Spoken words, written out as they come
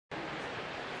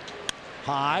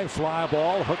High fly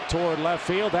ball hooked toward left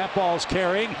field. That ball's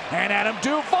carrying, and Adam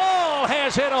Duvall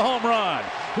has hit a home run.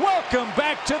 Welcome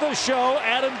back to the show,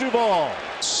 Adam Duvall.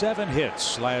 7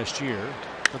 hits last year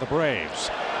for the Braves.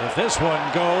 If this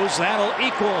one goes, that'll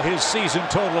equal his season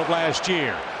total of last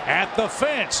year. At the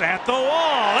fence, at the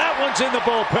wall. That one's in the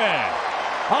bullpen.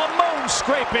 A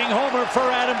moon-scraping homer for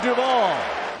Adam Duvall.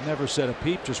 Never said a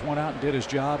peep, just went out and did his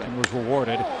job and was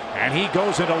rewarded. And he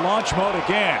goes into launch mode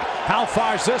again. How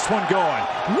far is this one going?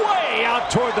 Way out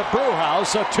toward the brew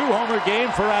house. A 2-homer game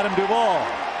for Adam Duvall.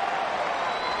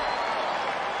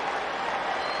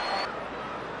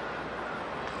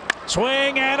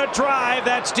 Swing and a drive.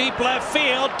 That's deep left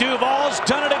field. Duvall's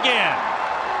done it again.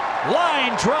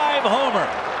 Line drive homer.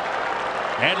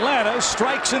 Atlanta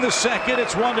strikes in the second.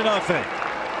 It's 1-0.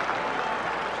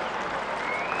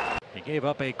 He gave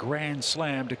up a grand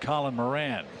slam to Colin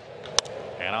Moran.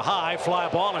 And a high fly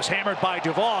ball is hammered by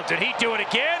Duvall. Did he do it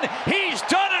again? He's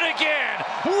done it again.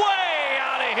 Way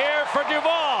out of here for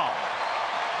Duvall.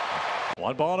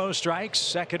 1 ball, no strikes.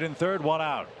 Second and third, 1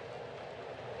 out.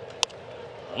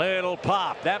 Little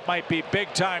pop. That might be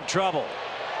big time trouble.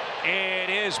 It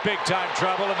is big time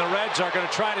trouble, and the Reds are going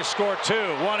to try to score 2.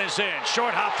 1 is in.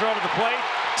 Short hop throw to the plate.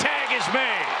 Tag is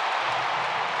made.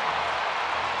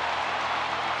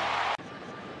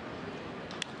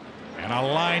 And a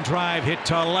line drive hit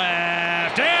to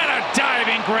left. And a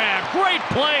diving grab. Great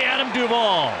play, Adam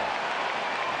Duvall.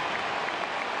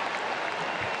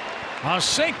 A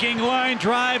sinking line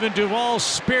drive, and Duvall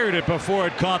speared it before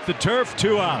it caught the turf.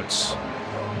 2 outs.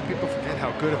 People forget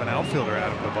how good of an outfielder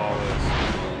Adam Duvall is.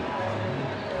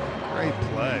 Great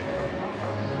play.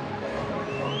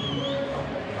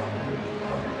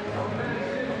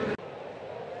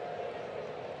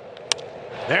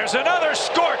 There's another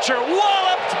scorcher,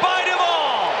 walloped by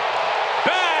Duvall.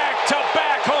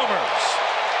 Back-to-back homers.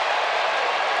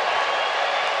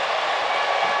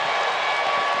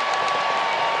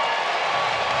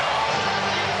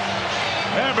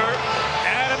 Remember,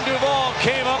 Adam Duvall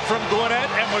came up from Gwinnett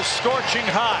and was scorching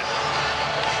hot.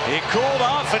 He cooled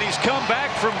off, and he's come back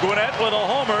from Gwinnett with a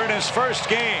homer in his first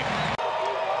game.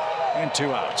 And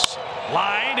 2 outs.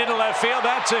 Lined into left field.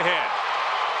 That's a hit.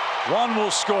 1 will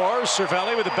score.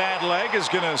 Cervelli with a bad leg is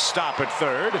going to stop at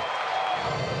third.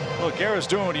 Well, Guerra's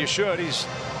doing what he should. He's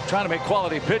trying to make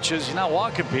quality pitches. He's not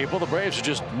walking people. The Braves are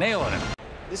just nailing him.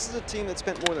 This is a team that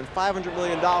spent more than $500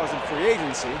 million in free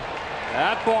agency.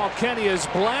 That ball, Kenny, is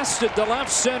blasted to left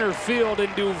center field,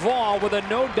 and Duvall with a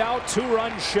no-doubt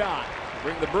 2-run shot.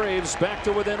 Bring the Braves back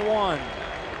to within 1.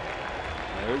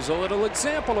 There's a little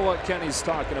example of what Kenny's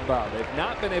talking about. They've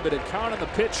not been able to count on the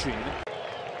pitching.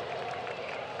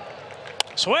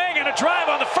 Swing and a drive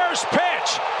on the first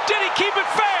pitch. Did he keep it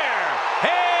fair?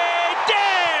 He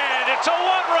did! It's a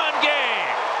 1-run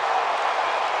game.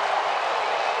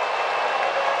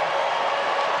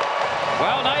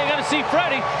 Well, now you're going to see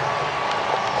Freddie.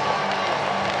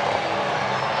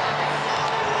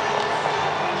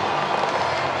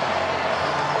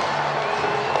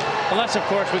 Unless, of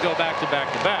course, we go back to back,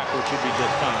 which would be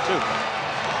just fine, too.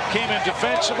 Came in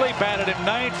defensively, batted in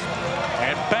 9th,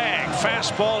 and bang,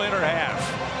 fastball inner half.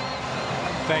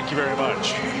 Thank you very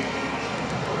much.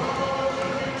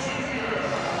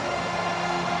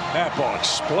 That ball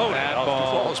exploded. That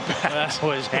ball that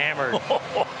was hammered.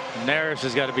 Neris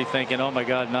has got to be thinking, oh my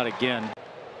God, not again.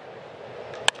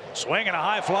 Swing and a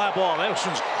high fly ball. This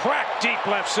one's cracked deep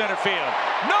left center field.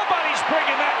 Nobody's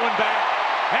bringing that one back.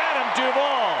 Adam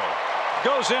Duvall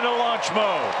goes into launch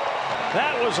mode.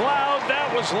 That was loud,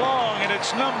 that was long, and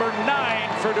it's number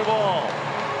 9 for Duvall.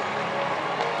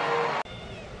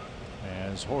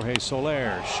 As Jorge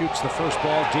Soler shoots the first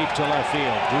ball deep to left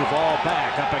field. Duvall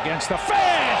back up against the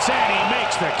fence, and he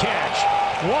makes the catch.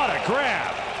 What a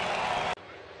grab.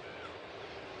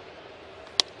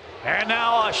 And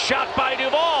now a shot by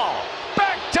Duvall.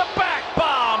 Back-to-back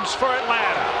bombs for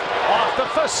Atlanta. Off the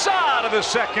facade of the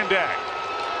second deck.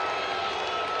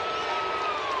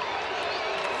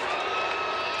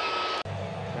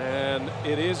 And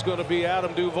it is going to be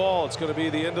Adam Duvall. It's going to be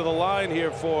the end of the line here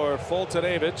for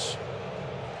Fultonavich.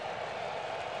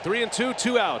 3-2,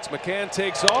 2 outs. McCann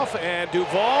takes off, and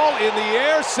Duvall in the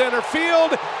air, center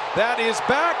field. That is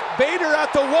back. Bader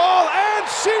at the wall, and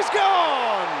she's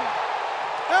gone.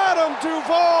 Adam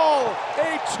Duvall,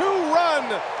 a 2-run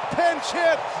pinch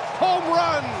hit home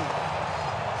run.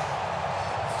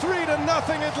 3-0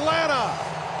 Atlanta.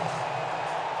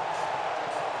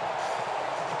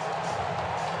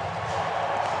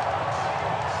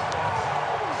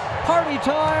 Party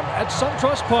time at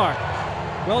SunTrust Park.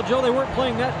 Well, Joe, they weren't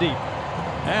playing that deep.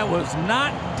 That was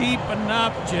not deep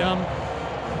enough, Jim.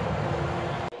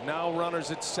 Now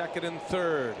runners at second and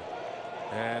third.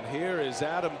 And here is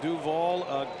Adam Duvall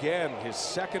again, his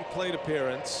second plate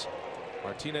appearance.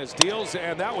 Martinez deals,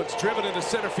 and that one's driven into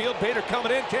center field. Bader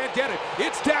coming in, can't get it.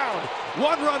 It's down.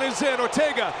 One run is in.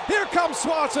 Ortega. Here comes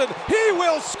Swanson. He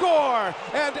will score.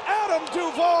 And Adam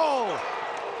Duvall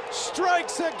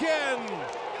strikes again.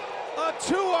 A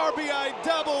 2 RBI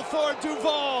double for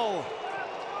Duvall.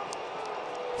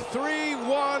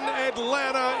 3-1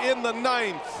 Atlanta in the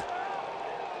ninth.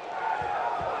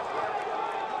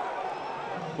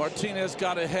 Martinez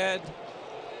got ahead.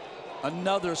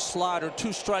 Another slider,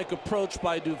 two-strike approach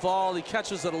by Duvall. He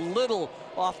catches it a little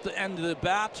off the end of the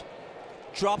bat,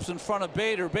 drops in front of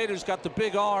Bader. Bader's got the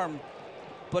big arm,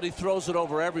 but he throws it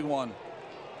over everyone.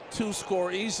 2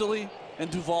 score easily, and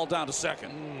Duvall down to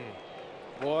second.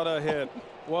 What a hit.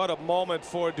 What a moment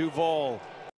for Duvall.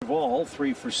 Duvall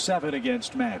 3 for 7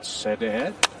 against Mets. Head to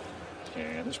head.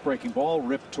 And this breaking ball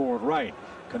ripped toward right.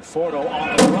 Conforto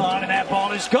on the run, and that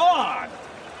ball is gone.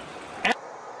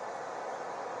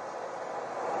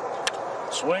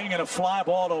 Swing and a fly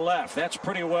ball to left. That's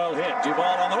pretty well hit.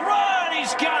 Duvall on the run.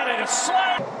 He's got it. A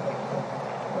slam.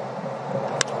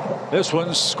 This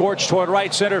one's scorched toward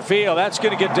right center field. That's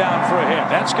going to get down for a hit.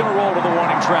 That's going to roll to the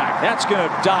warning track. That's going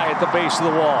to die at the base of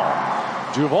the wall.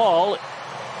 Duvall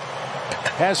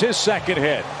has his second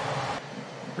hit.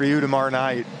 Ryu tomorrow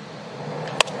night.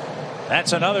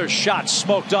 That's another shot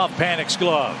smoked off Panic's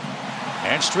glove.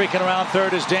 And streaking around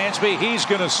third is Dansby. He's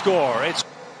going to score. It's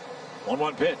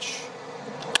 1-1 pitch.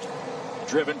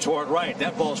 Driven toward right.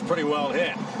 That ball's pretty well hit.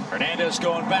 Hernandez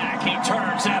going back. He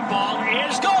turns. That ball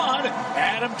is gone.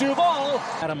 Adam Duvall.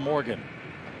 Adam Morgan.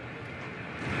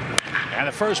 And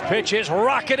the first pitch is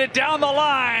rocketed down the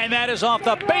line. That is off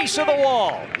the base of the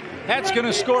wall. That's going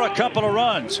to score a couple of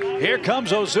runs. Here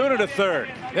comes Ozuna to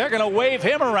third. They're going to wave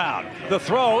him around. The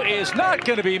throw is not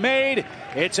going to be made.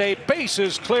 It's a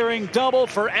bases clearing double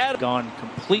for Adam. Gone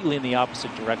completely in the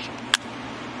opposite direction.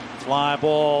 Fly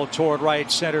ball toward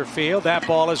right center field. That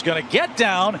ball is going to get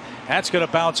down. That's going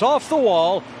to bounce off the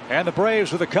wall. And the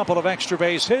Braves, with a couple of extra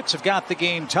base hits, have got the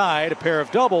game tied. A pair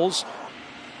of doubles.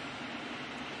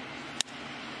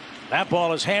 That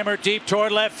ball is hammered deep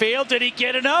toward left field. Did he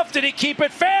get enough? Did he keep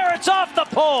it fair? It's off the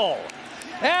pole.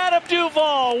 Adam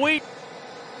Duvall.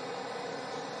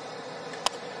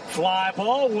 Fly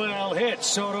ball well hit.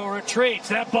 Soto retreats.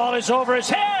 That ball is over his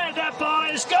head. That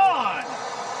ball is gone.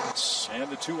 And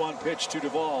the 2-1 pitch to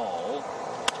Duvall.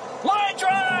 Line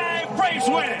drive. Braves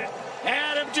win it.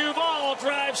 Adam Duvall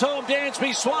drives home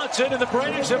Dansby Swanson, and the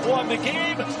Braves have won the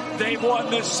game. They've won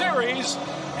the series,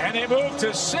 and they move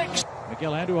to 6.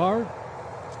 Miguel Andujar.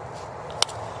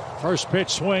 First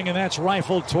pitch swing, and that's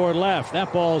rifled toward left.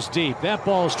 That ball's deep. That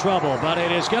ball's trouble, but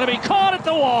it is going to be caught at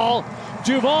the wall.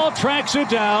 Duvall tracks it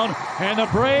down, and the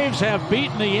Braves have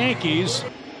beaten the Yankees.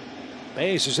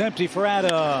 Base is empty for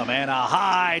Adam, and a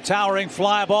high towering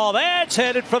fly ball that's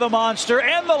headed for the monster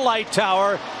and the light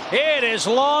tower. It is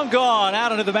long gone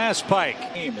out into the Mass Pike.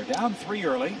 They're down 3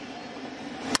 early,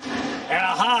 and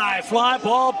a high fly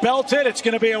ball belted. It's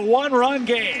going to be a 1-run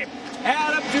game.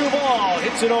 Adam Duvall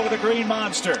hits it over the green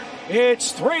monster.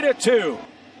 It's 3-2.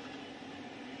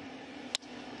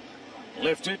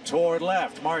 Lifted toward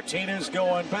left. Martinez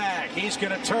going back. He's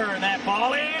going to turn. That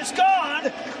ball is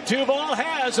gone. Duvall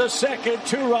has a second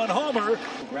 2-run homer.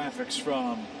 Graphics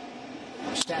from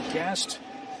StatCast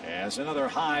as another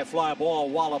high fly ball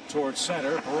wallop towards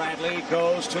center. Bradley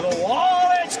goes to the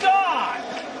wall. It's gone.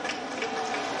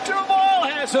 Duvall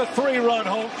has a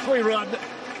 3-run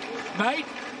night.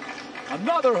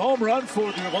 Another home run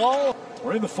for Duvall.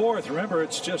 We're in the 4th. Remember,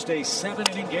 it's just a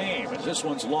 7-inning game as this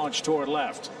one's launched toward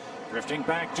left. Drifting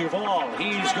back Duvall.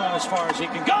 He's gone as far as he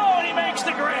can go, and he makes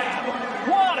the grab.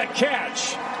 What a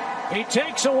catch. He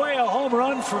takes away a home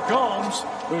run for Gomes,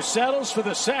 who settles for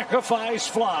the sacrifice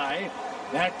fly.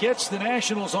 That gets the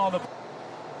Nationals on the...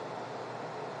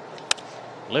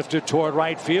 Lifted toward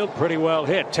right field. Pretty well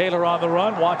hit. Taylor on the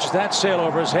run. Watches that sail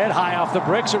over his head. High off the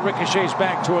bricks. It ricochets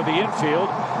back toward the infield.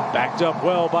 Backed up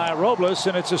well by Robles,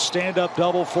 and it's a stand-up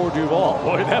double for Duvall.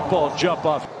 Boy, that ball jump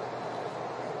off.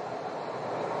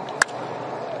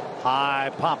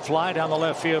 High pop fly down the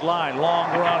left field line. Long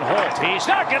run Holt. He's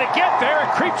not going to get there. It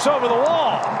creeps over the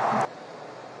wall.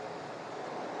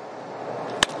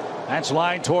 That's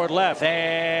line toward left.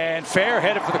 And fair,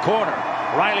 headed for the corner.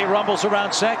 Riley rumbles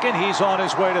around second. He's on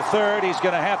his way to third. He's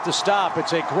going to have to stop.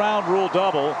 It's a ground rule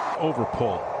double. Over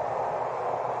pull.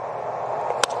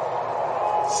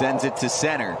 Sends it to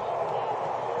center.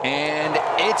 And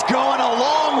it's going a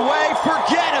long way.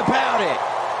 Forget about it.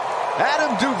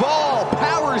 Adam Duvall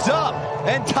powers up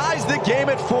and ties the game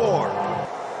at 4.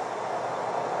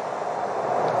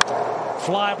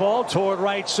 Fly ball toward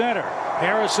right center.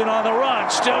 Harrison on the run,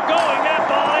 still going. That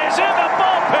ball is in the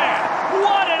bullpen.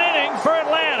 What an inning for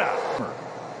Atlanta.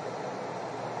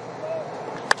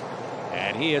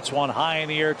 And he hits one high in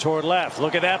the air toward left.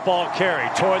 Look at that ball carry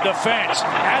toward the fence.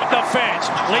 At the fence.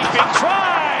 Leaping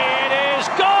try. It is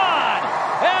gone.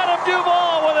 Adam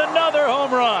Duvall with another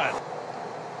home run.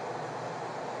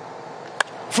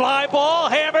 Fly ball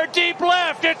hammered deep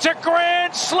left. It's a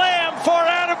grand slam for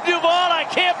Adam Duvall. I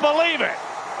can't believe it.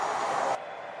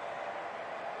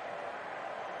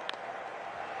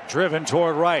 Driven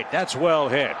toward right. That's well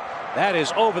hit. That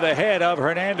is over the head of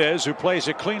Hernandez, who plays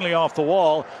it cleanly off the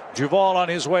wall. Duvall on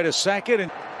his way to second.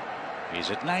 And he's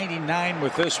at 99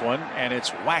 with this one, and it's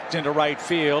whacked into right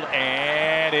field,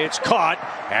 and it's caught.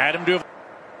 Adam Duvall.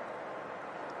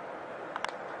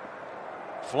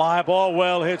 Fly ball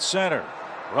well hit center.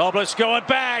 Robles going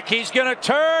back. He's going to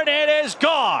turn. It is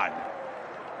gone.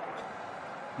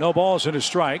 No balls and a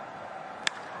strike.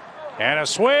 And a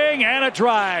swing and a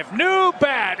drive. New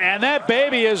bat, and that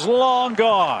baby is long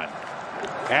gone.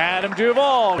 Adam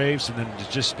Duvall. Braves, and then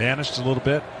just vanished a little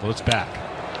bit. Well, it's back.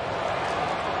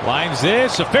 Lines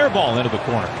this. A fair ball into the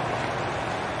corner.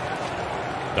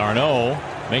 Darno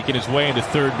making his way into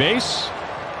third base.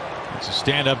 It's a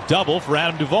stand-up double for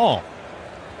Adam Duvall.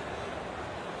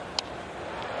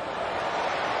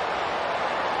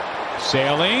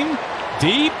 Sailing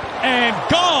deep and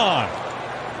gone.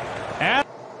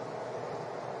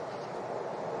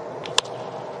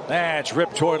 That's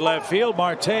ripped toward left field.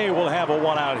 Marte will have a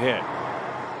one-out hit.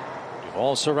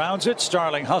 Duvall surrounds it.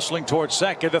 Starling hustling towards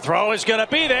second. The throw is going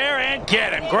to be there and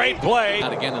get him. Great play.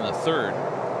 Out again in the third.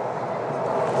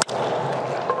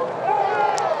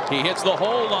 He hits the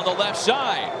hole on the left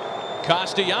side.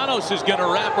 Castellanos is going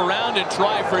to wrap around and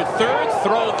try for third.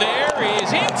 Throw there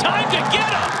is in time to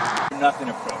get him. Nothing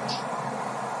approach.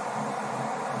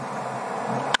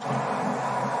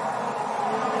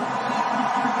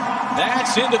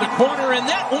 That's into the corner, and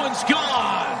that one's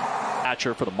gone.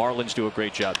 Catcher for the Marlins do a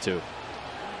great job too.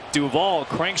 Duvall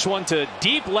cranks one to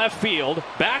deep left field.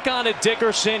 Back on to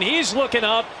Dickerson. He's looking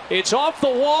up. It's off the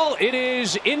wall. It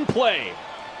is in play.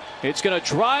 It's going to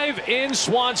drive in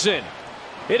Swanson.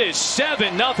 It is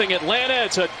 7-0 Atlanta.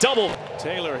 It's a double.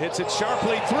 Taylor hits it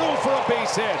sharply through for a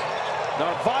base hit.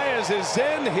 Narvaez is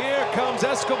in. Here comes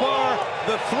Escobar.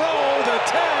 The throw, the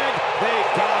tag. They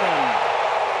got him.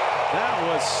 That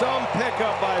was some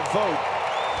pickup by Vogt.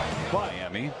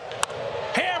 Miami.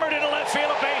 Hammered into left field,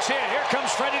 a base hit. Here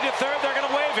comes Freddie to third. They're going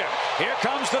to wave him. Here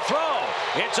comes the throw.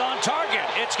 It's on target.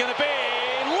 It's going to be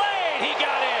late. He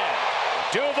got in.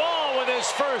 Duvall with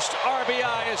his first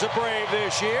RBI as a Brave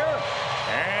this year.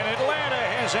 And Atlanta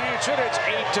has answered. It's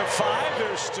 8-5.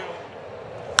 There's still.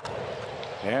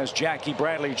 As Jackie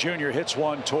Bradley Jr. hits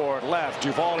one toward left.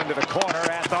 Duvall into the corner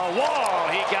at the wall.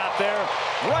 He got there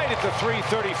right at the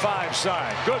 335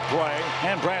 side. Good play.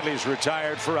 And Bradley's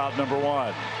retired for out number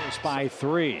 1. It's by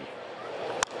 3.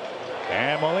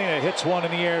 And Molina hits one in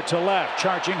the air to left.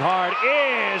 Charging hard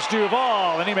is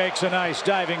Duvall. And he makes a nice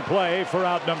diving play for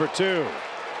out number 2.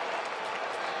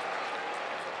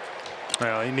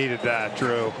 Well, he needed that,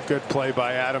 Drew. Good play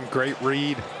by Adam. Great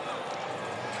read.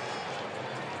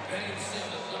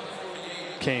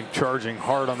 Came charging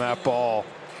hard on that ball.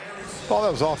 Ball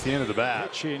that was off the end of the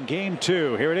bat. In game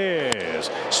 2, here it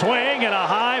is. Swing and a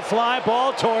high fly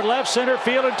ball toward left center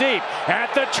field and deep.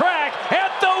 At the track,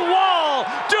 at the wall.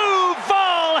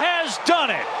 Duvall has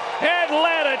done it.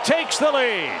 Atlanta takes the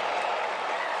lead.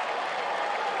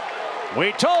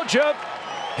 We told you,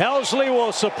 Helsley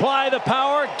will supply the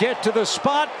power, get to the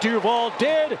spot. Duvall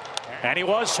did. And he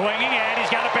was swinging, and he's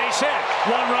got a base hit.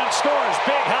 1 run scores,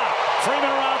 big hop.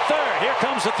 Freeman around third. Here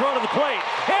comes the throw to the plate.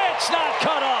 It's not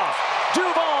cut off.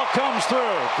 Duvall comes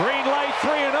through. Green light,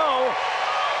 3-0.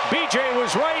 BJ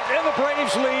was right, and the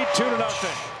Braves lead 2-0.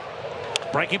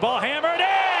 Breaking ball hammered,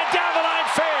 and down the line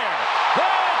fair.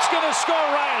 That's going to score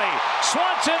Riley.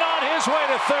 Swanson on his way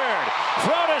to third.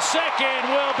 Throw to second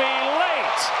will be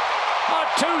late. A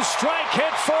 2-strike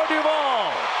hit for Duvall.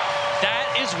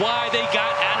 That is why they got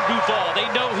Adam Duvall. They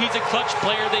know he's a clutch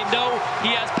player. They know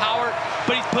he has power,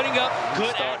 but he's putting up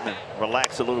good at.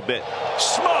 Relax a little bit.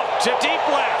 Smoke to deep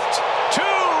left.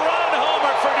 2-run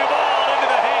homer for Duvall into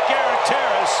the Hank Aaron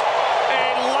Terrace. A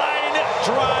line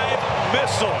drive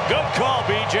missile. Good call,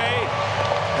 BJ.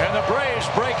 And the Braves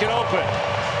break it open.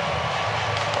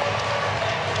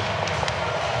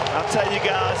 I'll tell you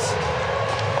guys,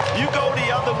 you go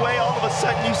the other way, all of a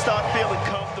sudden you start feeling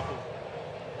comfortable.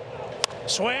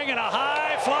 Swing and a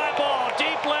high fly ball,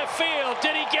 deep left field.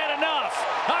 Did he get enough?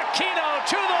 Aquino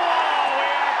to the wall. We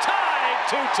are tied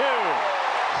 2-2.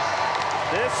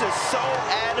 This is so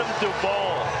Adam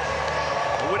Duvall.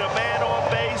 With a man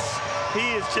on base,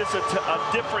 he is just a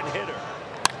different hitter.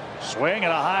 Swing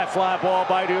and a high fly ball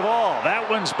by Duvall. That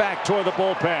one's back toward the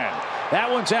bullpen. That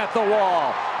one's at the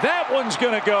wall. That one's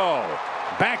going to go.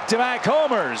 Back-to-back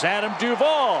homers. Adam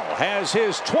Duvall has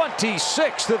his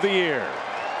 26th of the year.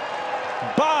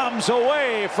 Bombs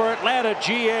away for Atlanta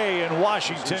GA in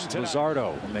Washington.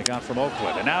 Luzardo when they got from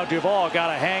Oakland. And now Duvall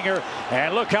got a hanger.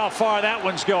 And look how far that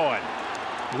one's going.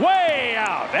 Way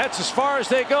out. That's as far as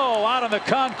they go out on the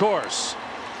concourse.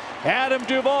 Adam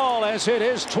Duvall has hit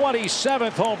his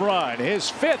 27th home run,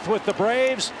 his 5th with the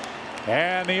Braves,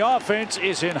 and the offense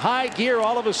is in high gear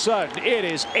all of a sudden. It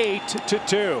is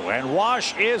 8-2, and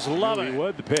Wash is loving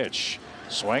it. The pitch.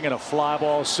 Swinging a fly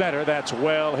ball center. That's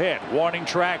well hit. Warning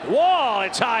track wall.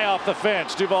 It's high off the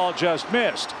fence. Duvall just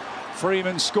missed.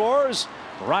 Freeman scores.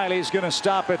 Riley's going to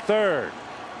stop at third.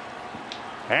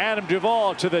 Adam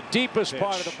Duvall to the deepest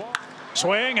part of the ball.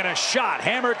 Swing and a shot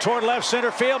hammered toward left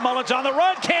center field. Mullins on the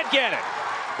run, can't get it.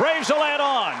 Braves will add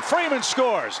on. Freeman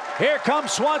scores. Here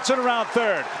comes Swanson around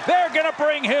third. They're going to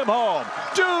bring him home.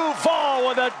 Duvall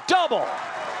with a double.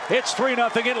 It's 3-0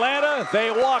 Atlanta.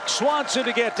 They walk Swanson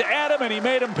to get to Adam, and he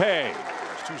made him pay.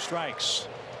 2 strikes.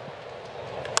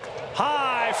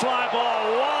 High fly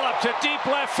ball, wallop to deep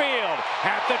left field.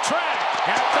 At the track,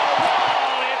 at the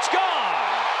wall, it's gone.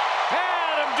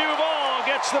 Adam Duvall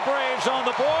gets the Braves on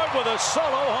the board with a solo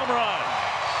home run.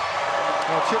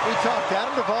 Well, Chip, we talked.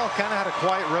 Adam Duvall kind of had a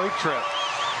quiet road trip.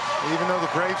 Even though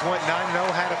the Braves went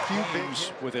 9-0, had a few big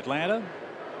hits with Atlanta.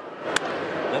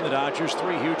 Then the Dodgers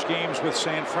 3 huge games with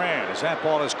San Fran as that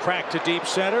ball is cracked to deep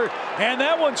center, and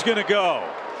that one's going to go.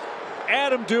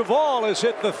 Adam Duvall has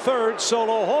hit the 3rd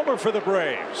solo homer for the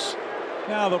Braves.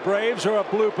 Now the Braves are a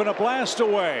bloop and a blast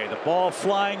away. The ball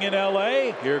flying in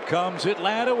LA. Here comes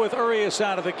Atlanta with Urias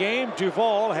out of the game.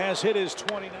 Duvall has hit his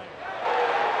 29th.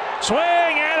 Swing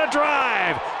and a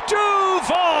drive.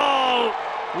 Duvall!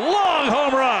 Long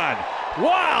home run.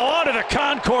 Wow, onto the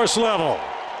concourse level.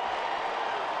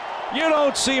 You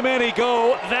don't see many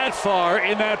go that far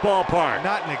in that ballpark.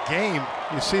 Not in a game.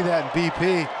 You see that in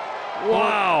BP.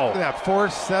 Wow. Look at that,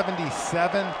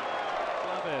 477.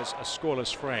 Chavez, a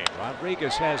scoreless frame.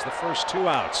 Rodriguez has the first 2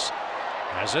 outs.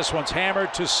 As this one's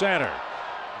hammered to center.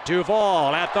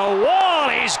 Duvall at the wall.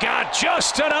 He's got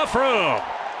just enough room.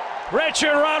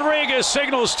 Richard Rodriguez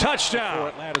signals touchdown. For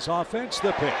Atlanta's offense,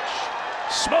 the pitch.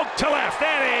 Smoke to left.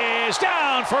 That is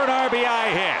down for an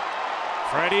RBI hit.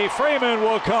 Freddie Freeman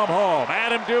will come home.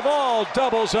 Adam Duvall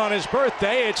doubles on his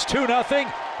birthday. It's 2-0.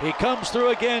 He comes through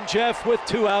again, Jeff, with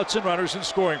 2 outs and runners in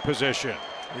scoring position.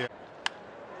 Yeah.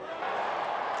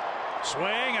 Swing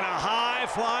and a high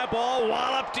fly ball,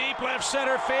 wallop deep left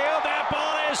center field. That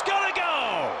ball is going to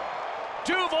go.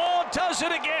 Duvall does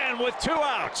it again with 2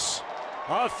 outs.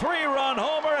 A 3-run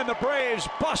homer, and the Braves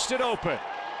busted open.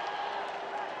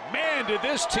 Man, did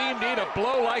this team need a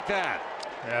blow like that.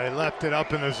 Yeah, they left it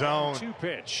up in the zone. 2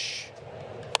 pitch.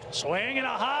 Swing and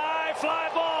a high fly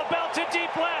ball belted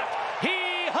deep left.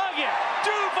 He hung it.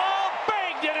 Duvall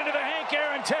banged it into the Hank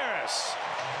Aaron Terrace.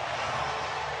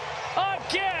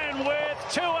 Again with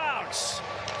 2 outs.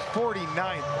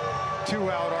 49th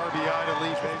 2-out RBI to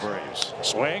lead Braves.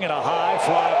 Swing and a high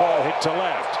fly ball hit to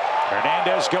left.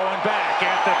 Hernandez going back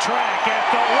at the track, at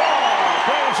the wall.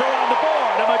 Braves are on the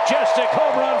board. A majestic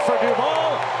home run for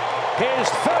Duvall. His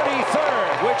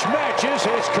 33rd, which matches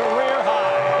his career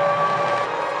high.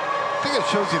 I think it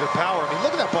shows you the power. I mean,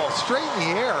 look at that ball straight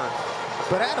in the air.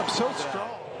 But Adam's so strong.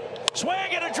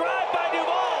 Swing and a drive by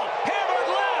Duvall. Hammered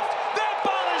left. That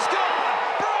ball is gone.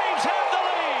 Braves have the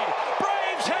lead.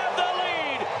 Braves have the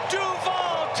lead.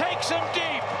 Duvall takes him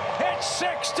deep. It's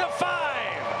 6-5.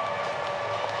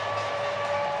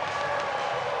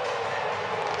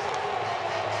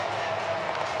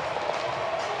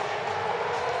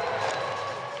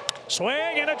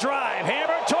 Swing and a drive.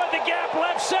 Hammered toward the gap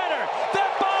left center.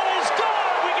 That ball is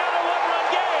gone. We got a 1-run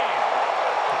game.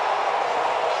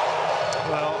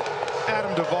 Well,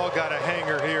 Adam Duvall got a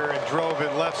hanger here and drove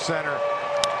it left center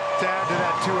to add to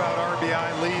that 2-out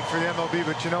RBI lead for the MLB.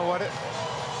 But you know what?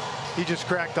 He just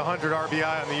cracked 100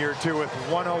 RBI on the year, too, with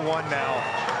 101 now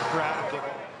for Adam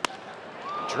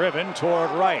Duvall. Driven toward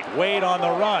right. Wade on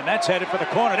the run. That's headed for the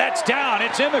corner. That's down.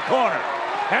 It's in the corner.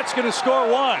 That's going to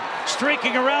score 1.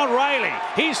 Streaking around Riley.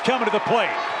 He's coming to the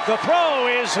plate. The throw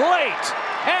is late.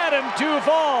 Adam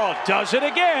Duvall does it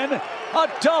again.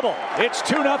 A double. It's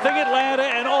 2-0 Atlanta,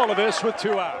 and all of this with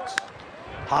 2 outs.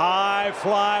 High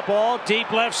fly ball,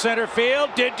 deep left center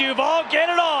field. Did Duvall get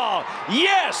it all?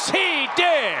 Yes, he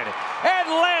did.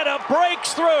 Atlanta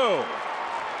breaks through.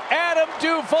 Adam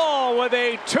Duvall with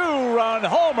a 2-run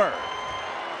homer.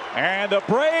 And the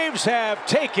Braves have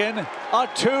taken a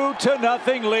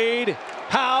 2-0 lead.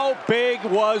 How big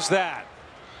was that?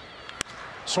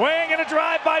 Swing and a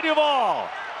drive by Duvall.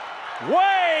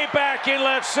 Way back in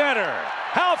left center.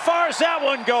 How far is that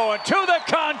one going? To the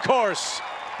concourse.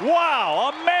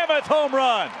 Wow, a mammoth home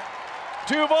run.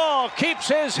 Duvall keeps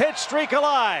his hit streak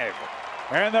alive.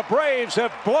 And the Braves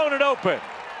have blown it open.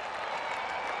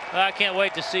 I can't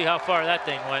wait to see how far that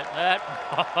thing went. That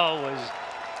ball was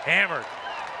hammered.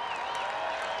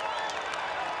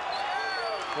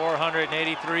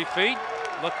 483 feet.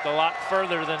 Looked a lot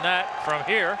further than that from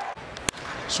here.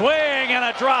 Swing and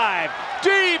a drive.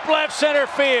 Deep left center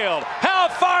field. How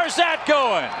far is that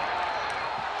going?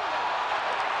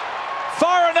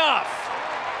 Far enough.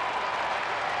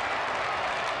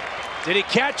 Did he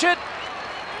catch it?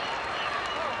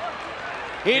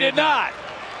 He did not.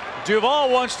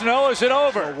 Duvall wants to know, is it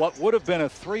over? So what would have been a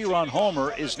 3-run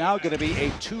homer is now going to be a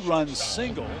 2-run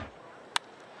single.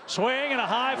 Swing and a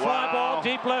high fly ball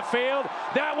deep left field.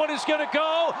 That one is going to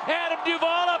go. Adam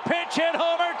Duvall, a pinch hit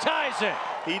homer, ties it.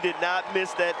 He did not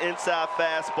miss that inside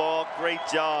fastball. Great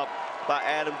job by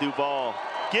Adam Duvall.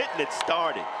 Getting it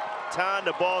started. Tying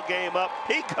the ball game up.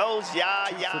 He goes,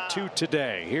 For 2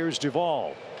 today. Here's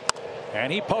Duvall.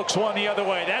 And he pokes one the other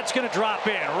way. That's going to drop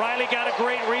in. Riley got a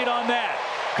great read on that.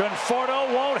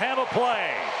 Conforto won't have a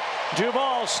play.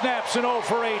 Duvall snaps an 0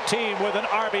 for 18 with an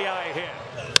RBI hit.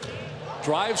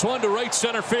 Drives one to right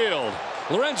center field.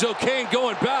 Lorenzo Cain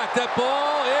going back. That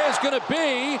ball is going to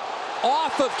be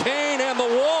off of Cain and the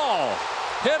wall.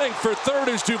 Heading for third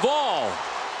is Duvall.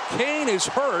 Cain is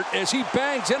hurt as he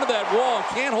bangs into that wall and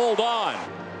can't hold on.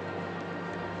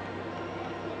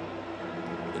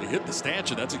 But he hit the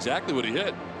stanchion. That's exactly what he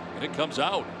hit. And it comes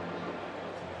out.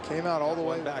 Came out all the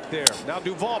way back there. Now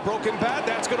Duvall, broken bat.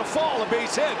 That's going to fall. A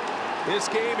base hit. This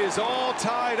game is all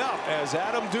tied up as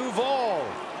Adam Duvall,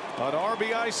 an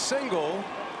RBI single.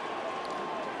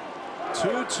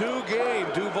 2-2 game.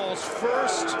 Duvall's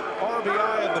first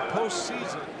RBI of the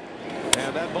postseason.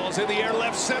 And that ball's in the air,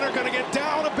 left center, going to get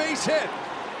down, a base hit.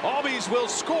 Albies will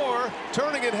score.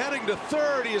 Turning and heading to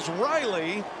third is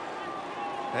Riley.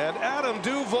 And Adam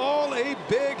Duvall, a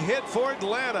big hit for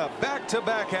Atlanta.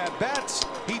 Back-to-back at-bats.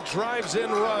 He drives in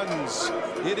runs.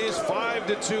 It is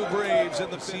 5-2 Braves in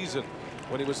the season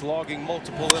when he was logging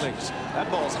multiple innings. That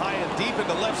ball's high and deep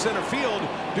into left center field.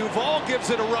 Duvall gives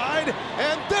it a ride,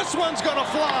 and this one's going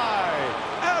to fly.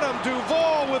 Adam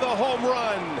Duvall with a home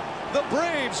run. The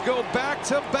Braves go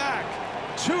back-to-back.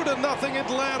 2-0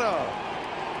 Atlanta.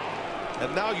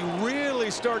 And now you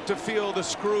really start to feel the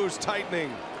screws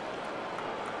tightening.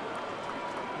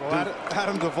 Well,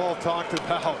 Adam Duvall talked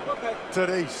about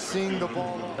today seeing the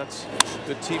ball. That's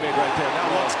the teammate right there.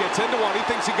 Now Lutz gets into one. He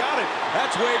thinks he got it.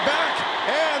 That's way back.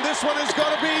 And this one is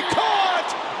going to be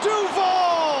caught.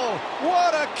 Duvall!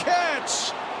 What a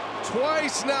catch.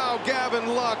 Twice now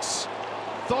Gavin Lux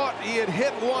thought he had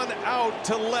hit one out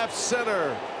to left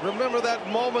center. Remember that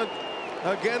moment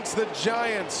against the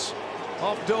Giants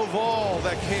off Duvall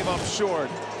that came up short.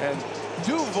 And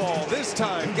Duvall this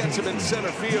time gets him in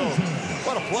center field.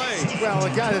 What a play. Well,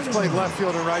 a guy that's played left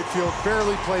field and right field,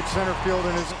 barely played center field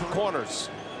in his corners.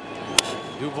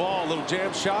 Duvall, a little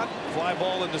jam shot, fly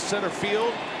ball into center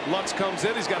field. Lutz comes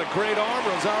in, he's got a great arm.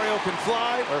 Rosario can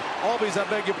fly, or Albies, I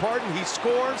beg your pardon, he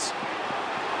scores.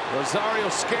 Rosario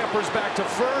scampers back to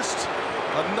first.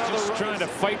 Another just trying to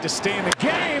fight to stay in the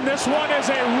game. This one is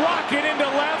a rocket into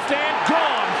left and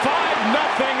gone.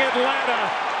 5-0 Atlanta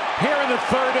here in the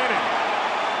third inning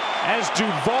as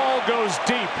Duvall goes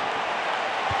deep.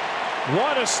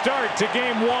 What a start to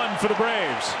game one for the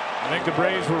Braves. I think the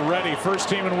Braves were ready. First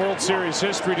team in World Series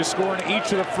history to score in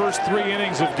each of the first 3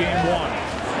 innings of game one.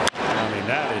 I mean,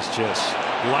 that is just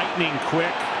lightning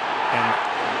quick. And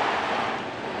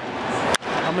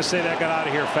I'm going to say that got out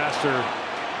of here faster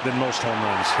than most home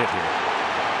runs hit here.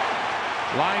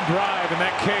 Line drive, and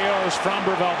that KOs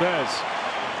Framber Valdez.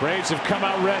 Braves have come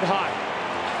out red hot.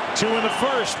 2 in the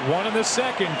first, 1 in the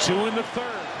second, 2 in the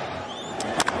third.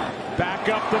 Back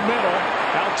up the middle.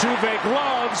 Altuve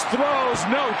gloves, throws,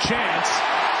 no chance.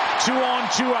 2 on,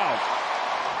 2 out.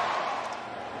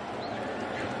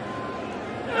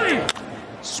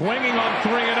 Swinging on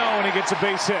 3-0, and he gets a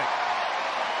base hit.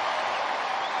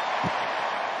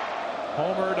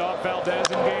 Homered off Valdez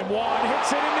in game one.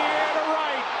 Hits it in the air to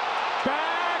right.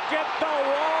 Back at the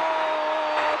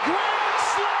wall. Grand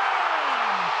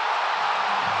slam.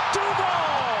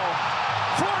 Duvall.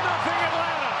 4-0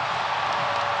 Atlanta.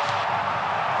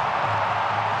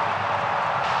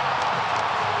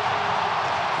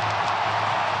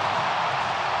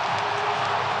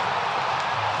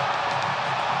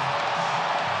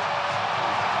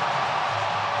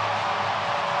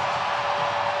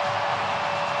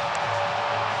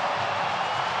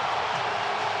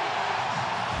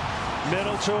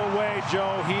 Middle to away,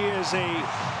 Joe. He is a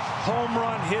home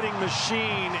run hitting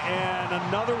machine, and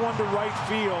another one to right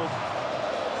field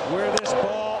where this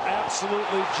ball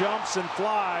absolutely jumps and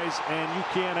flies, and you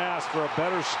can't ask for a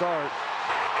better start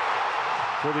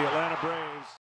for the Atlanta Braves.